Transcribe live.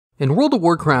In World of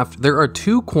Warcraft, there are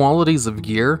two qualities of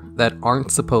gear that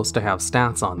aren't supposed to have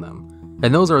stats on them,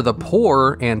 and those are the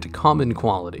poor and common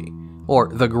quality, or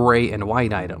the gray and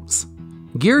white items.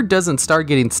 Gear doesn't start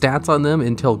getting stats on them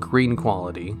until green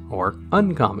quality, or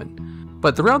uncommon.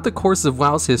 But throughout the course of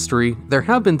WoW's history, there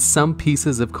have been some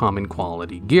pieces of common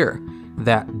quality gear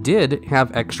that did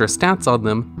have extra stats on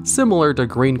them similar to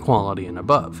green quality and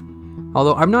above,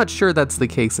 although I'm not sure that's the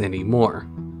case anymore.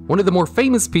 One of the more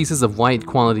famous pieces of white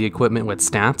quality equipment with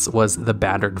stats was the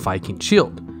battered Viking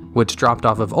shield, which dropped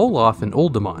off of Olaf and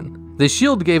Uldaman. The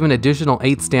shield gave an additional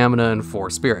 8 stamina and 4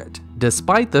 spirit,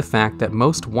 despite the fact that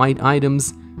most white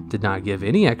items did not give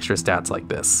any extra stats like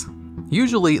this.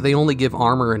 Usually they only give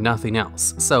armor and nothing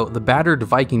else, so the battered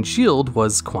Viking shield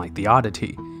was quite the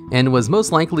oddity, and was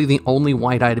most likely the only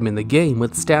white item in the game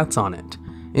with stats on it,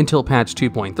 until patch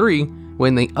 2.3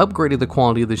 when they upgraded the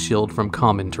quality of the shield from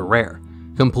common to rare,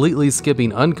 completely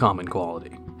skipping uncommon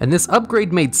quality. And this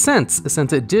upgrade made sense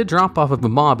since it did drop off of a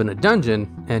mob in a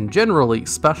dungeon, and generally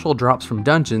special drops from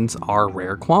dungeons are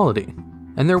rare quality.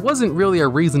 And there wasn't really a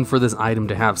reason for this item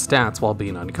to have stats while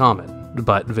being uncommon,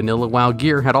 but vanilla WoW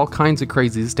gear had all kinds of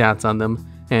crazy stats on them,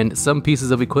 and some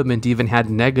pieces of equipment even had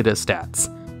negative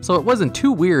stats, so it wasn't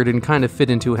too weird and kind of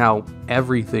fit into how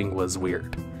everything was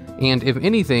weird. And if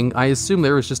anything, I assume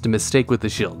there was just a mistake with the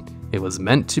shield. It was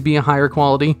meant to be a higher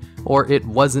quality, or it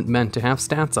wasn't meant to have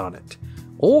stats on it.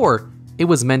 Or it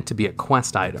was meant to be a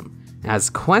quest item, as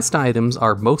quest items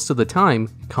are most of the time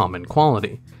common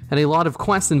quality, and a lot of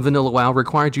quests in vanilla WoW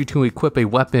required you to equip a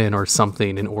weapon or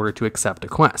something in order to accept a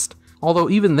quest. Although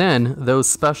even then, those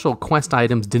special quest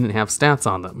items didn't have stats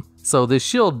on them, so this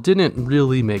shield didn't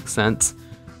really make sense,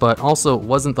 but also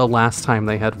wasn't the last time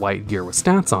they had white gear with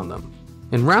stats on them.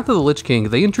 In Wrath of the Lich King,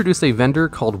 they introduced a vendor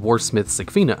called Warsmith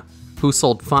Sigfina, who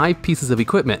sold 5 pieces of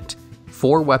equipment,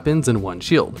 4 weapons and 1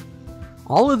 shield.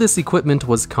 All of this equipment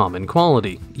was common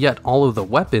quality, yet all of the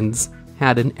weapons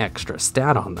had an extra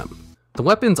stat on them. The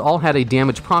weapons all had a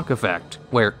damage proc effect,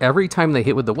 where every time they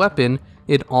hit with the weapon,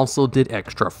 it also did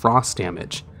extra frost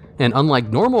damage. And unlike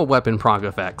normal weapon proc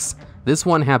effects, this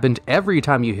one happened every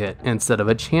time you hit instead of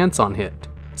a chance on hit.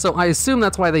 So I assume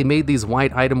that's why they made these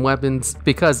white item weapons,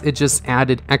 because it just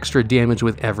added extra damage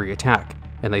with every attack,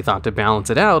 and they thought to balance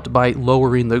it out by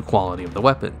lowering the quality of the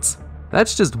weapons.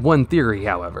 That's just one theory,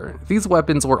 however. These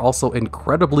weapons were also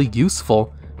incredibly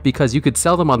useful because you could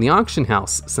sell them on the auction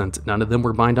house since none of them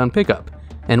were bind on pickup.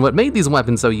 And what made these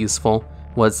weapons so useful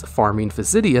was farming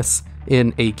Fastidious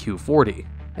in AQ40,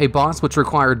 a boss which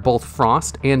required both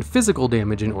frost and physical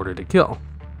damage in order to kill.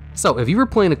 So if you were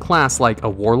playing a class like a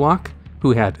Warlock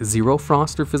who had 0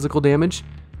 frost or physical damage,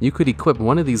 you could equip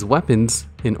one of these weapons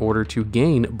in order to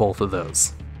gain both of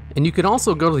those. And you could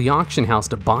also go to the auction house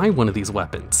to buy one of these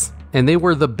weapons, and they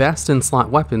were the best in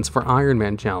slot weapons for Iron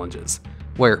Man challenges,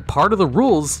 where part of the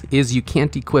rules is you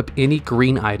can't equip any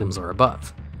green items or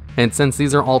above. And since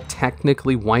these are all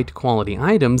technically white quality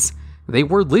items, they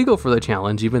were legal for the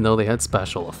challenge even though they had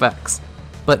special effects.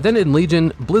 But then in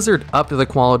Legion, Blizzard upped the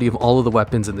quality of all of the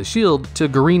weapons in the shield to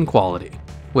green quality,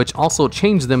 which also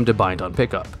changed them to bind on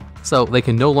pickup, so they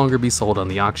can no longer be sold on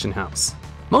the auction house.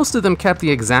 Most of them kept the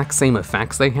exact same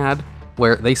effects they had,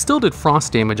 where they still did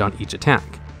frost damage on each attack,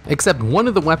 except one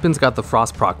of the weapons got the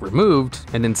frost proc removed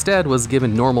and instead was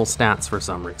given normal stats for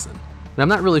some reason. And I'm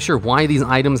not really sure why these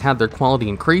items had their quality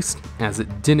increased, as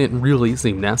it didn't really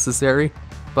seem necessary,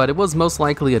 but it was most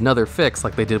likely another fix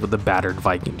like they did with the battered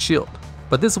Viking shield.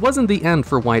 But this wasn't the end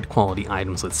for white quality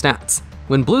items with stats.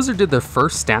 When Blizzard did their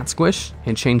first stat squish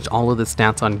and changed all of the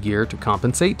stats on gear to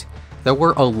compensate, there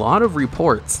were a lot of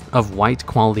reports of white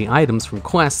quality items from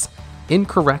quests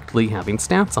incorrectly having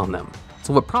stats on them.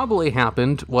 So what probably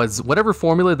happened was whatever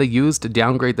formula they used to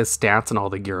downgrade the stats on all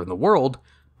the gear in the world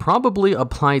probably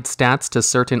applied stats to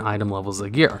certain item levels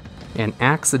of gear, and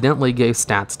accidentally gave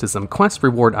stats to some quest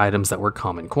reward items that were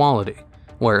common quality,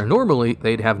 where normally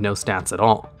they'd have no stats at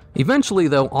all. Eventually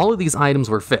though, all of these items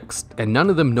were fixed, and none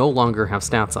of them no longer have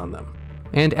stats on them.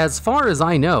 And as far as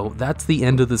I know, that's the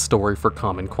end of the story for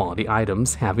common quality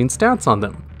items having stats on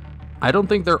them. I don't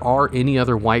think there are any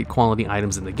other white quality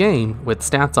items in the game with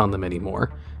stats on them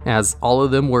anymore, as all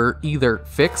of them were either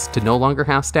fixed to no longer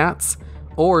have stats,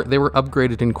 or they were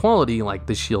upgraded in quality like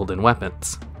the shield and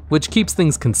weapons. Which keeps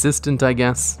things consistent, I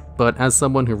guess, but as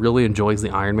someone who really enjoys the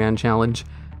Iron Man challenge,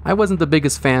 I wasn't the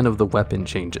biggest fan of the weapon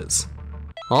changes.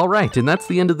 Alright, and that's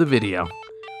the end of the video.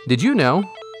 Did you know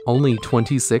only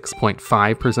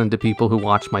 26.5% of people who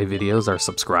watch my videos are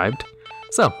subscribed?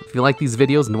 So, if you like these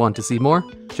videos and want to see more,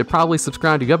 you should probably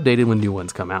subscribe to get updated when new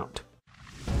ones come out.